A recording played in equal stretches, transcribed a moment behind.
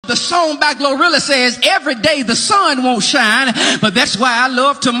the song by Glorilla says, every day the sun won't shine, but that's why I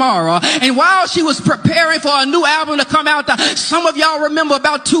love tomorrow. And while she was preparing for a new album to come out, some of y'all remember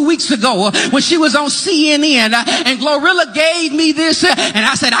about 2 weeks ago when she was on CNN, and Glorilla gave me this, and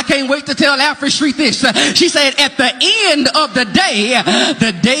I said, I can't wait to tell Alfred Street this. She said, at the end of the day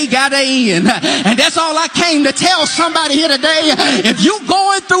got an end. And that's all I came to tell somebody here today. If you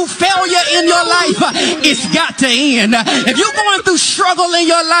going through failure in your life, it's got to end. If you're going through struggle in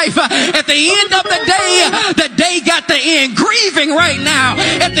your life, at the end of the day got to end. Grieving right now,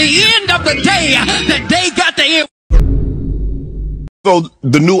 at the end of the day got to end. So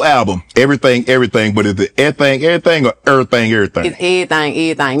the new album, everything, but is it everything or everything? It's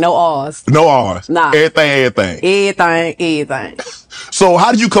everything. No R's. No R's. Nah. Everything. Everything. So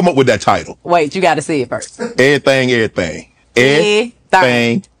how did you come up with that title? Wait, you got to say it first. Everything. Everything.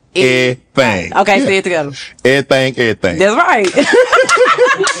 Okay, Yeah. say it together. Everything. That's right.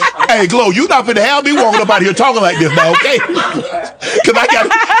 Hey, Glo, you not finna have me walking up out here talking like this now, okay? Cause I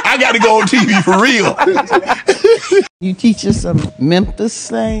got to go on TV for real. You teach us some Memphis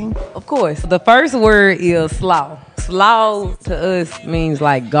slang? Of course. The first word is slaw. Slaw to us means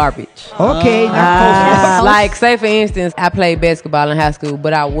like garbage. Okay. Like, say for instance, I played basketball in high school,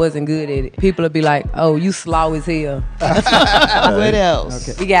 but I wasn't good at it. People would be like, oh, you slaw as hell. What else?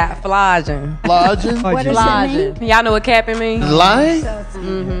 Okay. We got flogging. Flogging? What does that mean? Y'all know what capping means? Lying?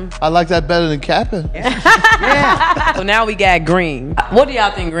 I like that better than capping. Yeah. So now we got green. What do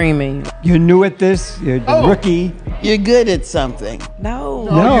y'all think green means? You're new at this. You're the rookie. You're good at something. No.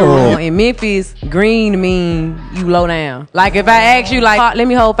 In Memphis, green mean you low down. Like if I ask you, like, let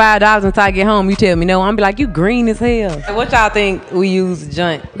me hold $5 until I get home, you tell me no. I'm be like, you green as hell. What y'all think we use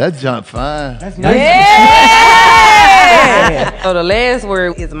junt? That junt fine. That's nice. Yeah. So the last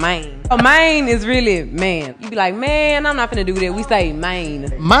word is main. So main is really man. You be like, man, I'm not finna do that. We say main.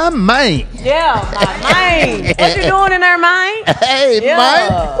 My main. Yeah, my main. What you doing in there, main? Hey, Yeah.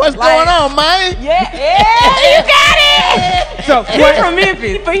 man. What's going on, man? Yeah, you got it. So He's from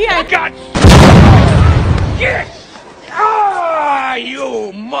Memphis, but he ain't got. Yes! Ah,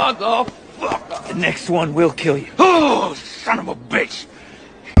 you motherfucker! The next one will kill you. Oh, son of a bitch!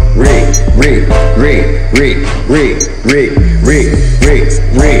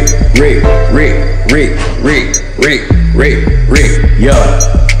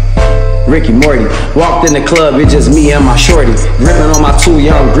 Ricky Morty, walked in the club, it's just me and my shorty. Gripping on my 2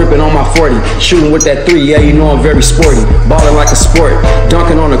 young, gripping on my 40. Shooting with that 3, yeah, you know I'm very sporty. Balling like a sport,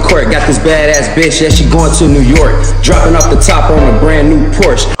 dunking on the court. Got this badass bitch, yeah, she going to New York. Dropping off the top on a brand new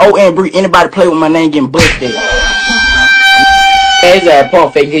Porsche. Oh, and Bree, anybody play with my name getting busted? His ass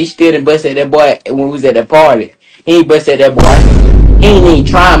pump fake, he still didn't bust at that boy when we was at that party. He ain't bust at that boy. He ain't even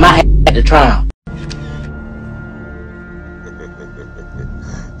try him, I had to try him.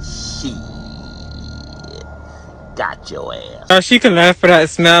 Got your ass. Oh, she can laugh for that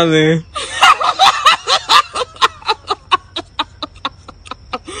smelling.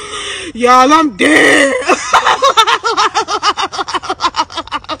 Y'all, I'm dead.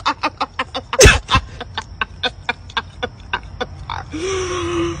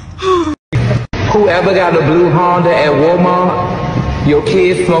 Whoever got a blue Honda at Walmart, your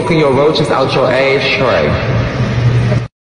kids smoking your roaches out your ashtray.